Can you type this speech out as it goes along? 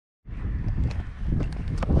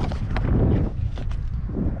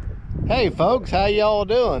Hey folks, how y'all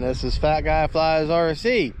doing? This is Fat Guy Flies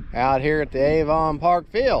RC out here at the Avon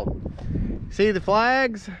Park Field. See the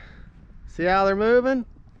flags? See how they're moving?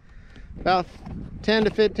 About 10 to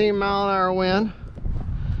 15 mile an hour wind.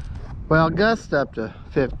 Well, gusts up to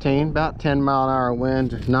 15, about 10 mile an hour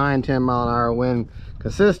wind, 9-10 mile an hour wind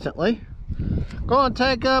consistently. Going to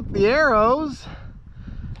take up the Arrows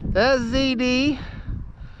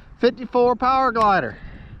SZD-54 Power Glider.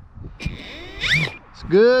 It's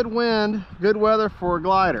good wind, good weather for a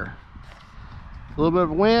glider. A little bit of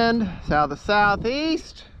wind, south to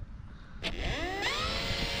southeast.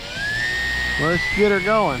 Let's get her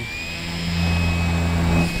going.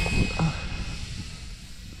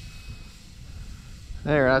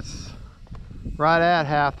 There, that's right at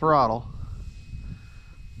half throttle.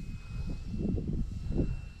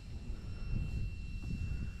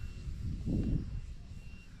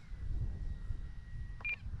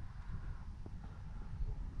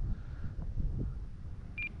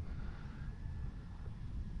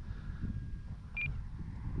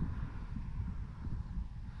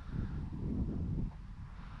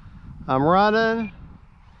 I'm running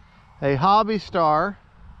a HobbyZone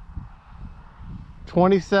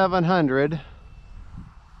 2700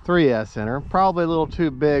 3S in her. Probably a little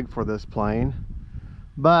too big for this plane,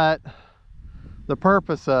 but the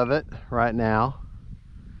purpose of it right now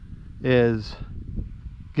is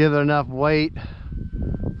give it enough weight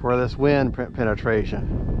for this wind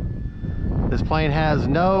penetration. This plane has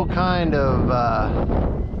no kind of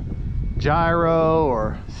gyro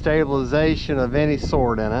or stabilization of any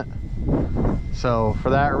sort in it. So for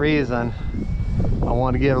that reason, I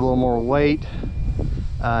want to give it a little more weight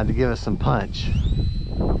to give us some punch.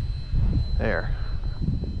 There.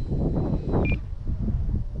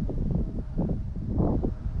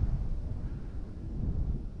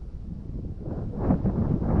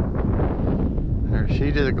 There, she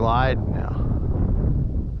did a glide now.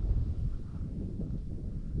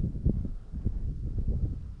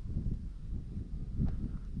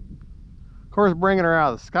 Of course, bringing her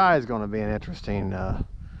out of the sky is going to be an interesting, I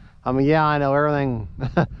mean, yeah, I know everything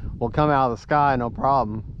will come out of the sky, no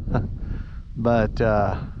problem. But,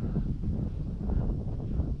 yeah,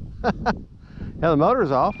 the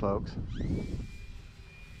motor's off, folks.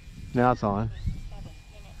 Now it's on.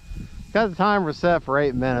 Got the timer set for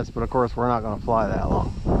 8 minutes, but of course, we're not going to fly that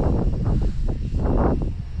long.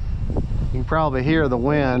 You can probably hear the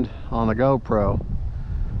wind on the GoPro.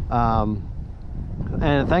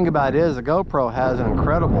 And the thing about it is, the GoPro has an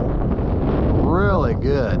incredible, really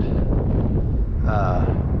good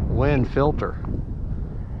wind filter.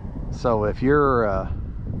 So if you're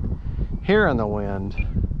hearing the wind,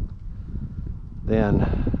 then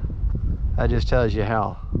that just tells you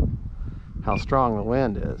how strong the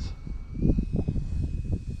wind is.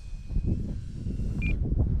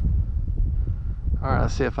 All right,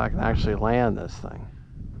 let's see if I can actually land this thing.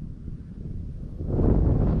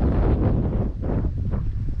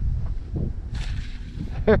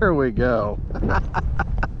 There we go.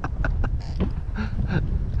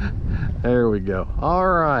 There we go. All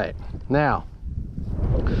right, now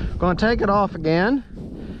I'm going to take it off again.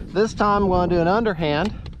 This time I'm going to do an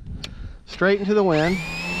underhand straight into the wind.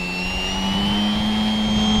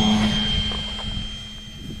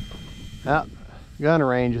 Yep, gun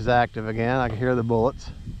range is active again. I can hear the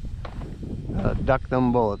bullets. Duck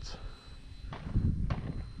them bullets.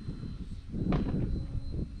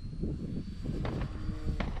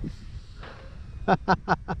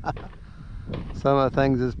 Some of the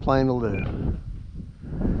things this plane will do.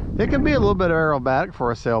 It can be a little bit aerobatic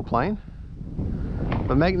for a sailplane,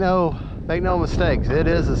 but make no mistakes, it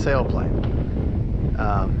is a sailplane.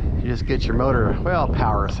 You just get your motor, well,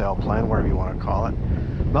 power sailplane, whatever you want to call it.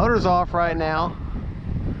 Motor's off right now.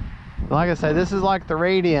 Like I say, this is like the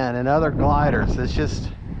Radian and other gliders. It's just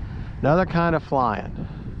another kind of flying.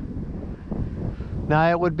 Now,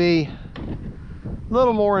 it would be a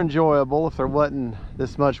little more enjoyable if there wasn't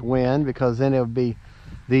this much wind, because then it would be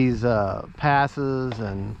these passes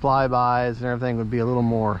and flybys and everything would be a little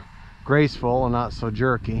more graceful and not so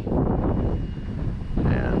jerky.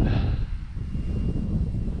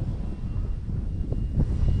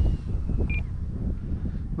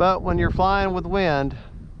 But when you're flying with wind,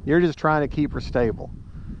 you're just trying to keep her stable.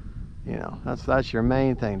 You know, that's your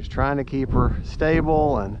main thing, just trying to keep her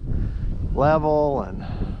stable and level and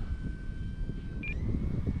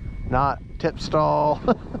not tip stall.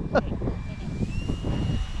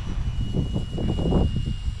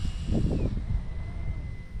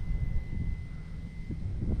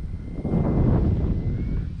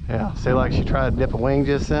 Yeah, see, like she tried to dip a wing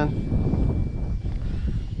just then.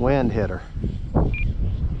 Wind hit her.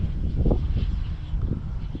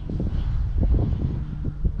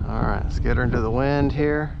 Let's get her into the wind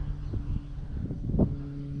here.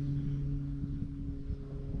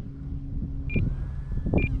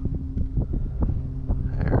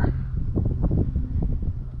 There.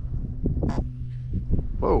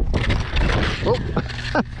 Whoa.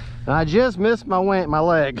 Oh. I just missed my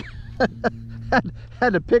leg.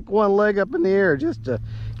 had to pick one leg up in the air just to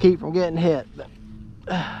keep from getting hit. But,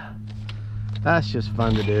 that's just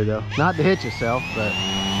fun to do though. Not to hit yourself, but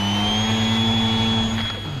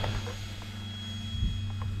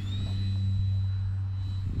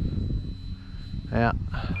yeah.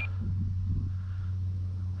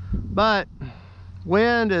 But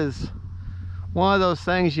wind is one of those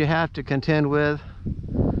things you have to contend with,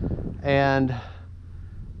 and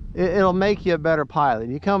it'll make you a better pilot.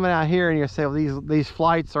 You coming out here and you say, well, these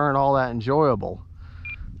flights aren't all that enjoyable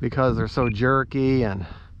because they're so jerky and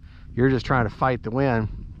you're just trying to fight the wind.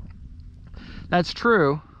 That's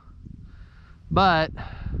true, but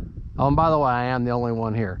oh, and by the way, I am the only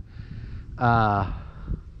one here.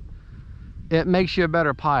 It makes you a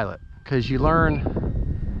better pilot because you learn.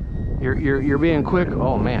 You're being quick.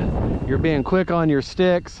 Oh man, you're being quick on your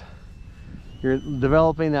sticks. You're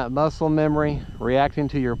developing that muscle memory, reacting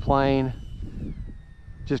to your plane,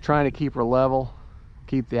 just trying to keep her level,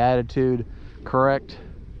 keep the attitude correct,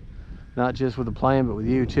 not just with the plane, but with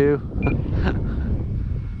you too.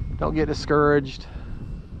 Don't get discouraged,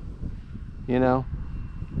 you know.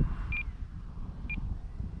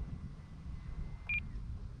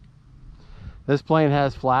 This plane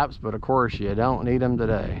has flaps, but of course you don't need them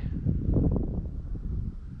today.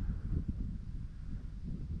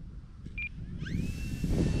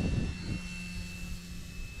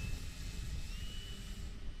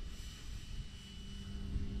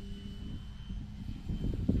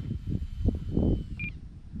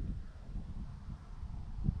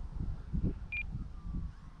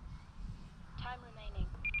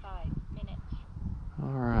 All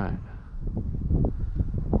right.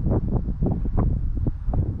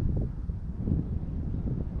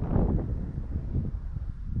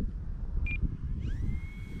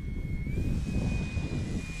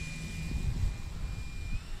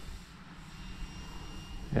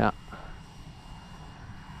 Yeah.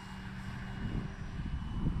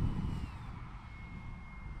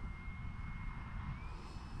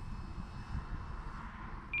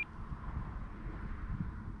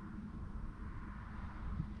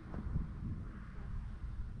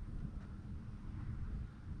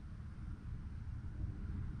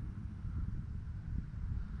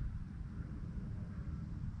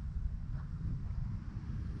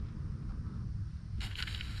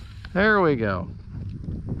 There we go.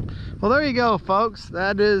 Well, there you go, folks.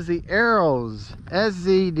 That is the Arrows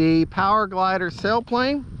SZD Power Glider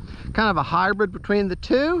sailplane. Kind of a hybrid between the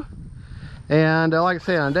two. And like I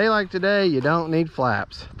say, on a day like today, you don't need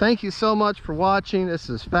flaps. Thank you so much for watching. This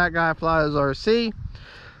is Fat Guy Flies RC.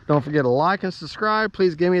 Don't forget to like and subscribe.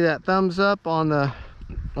 Please give me that thumbs up on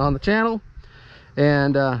the channel.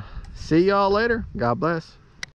 And see y'all later. God bless.